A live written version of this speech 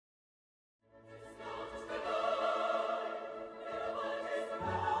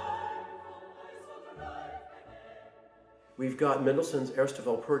we've got Mendelssohn's ERSTE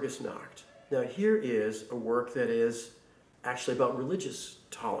WALPURGISNACHT. Now here is a work that is actually about religious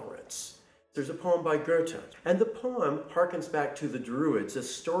tolerance. There's a poem by Goethe, and the poem harkens back to the Druids,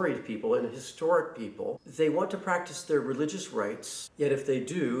 as storied people and historic people. They want to practice their religious rites, yet if they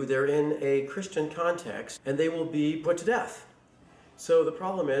do, they're in a Christian context, and they will be put to death. So the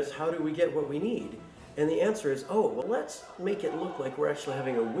problem is, how do we get what we need? And the answer is, oh, well, let's make it look like we're actually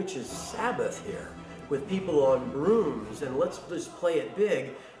having a witches' Sabbath here, with people on brooms, and let's just play it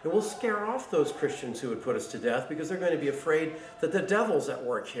big, and we'll scare off those Christians who would put us to death because they're going to be afraid that the devil's at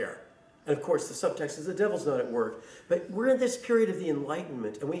work here. And of course, the subtext is the devil's not at work. But we're in this period of the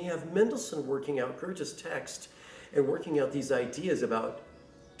Enlightenment, and we have Mendelssohn working out Goethe's text and working out these ideas about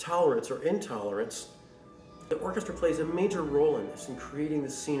tolerance or intolerance. The orchestra plays a major role in this, in creating the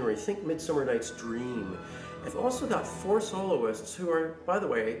scenery. Think Midsummer Night's Dream. I've also got 4 soloists who are, by the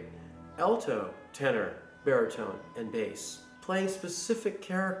way, alto, tenor, baritone, and bass, playing specific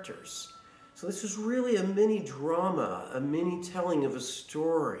characters. So this is really a mini drama, a mini telling of a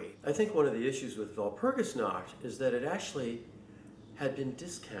story. I think one of the issues with Walpurgisnacht is that it actually had been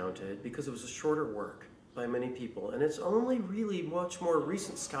discounted because it was a shorter work by many people, and it's only really much more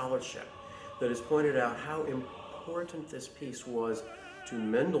recent scholarship that has pointed out how important this piece was to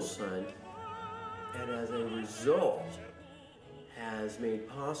Mendelssohn, and as a result has made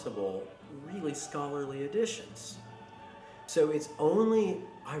possible really scholarly additions. So it's only,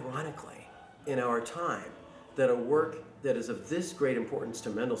 ironically, in our time that a work that is of this great importance to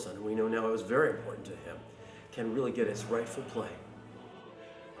Mendelssohn, and we know now it was very important to him, can really get its rightful play.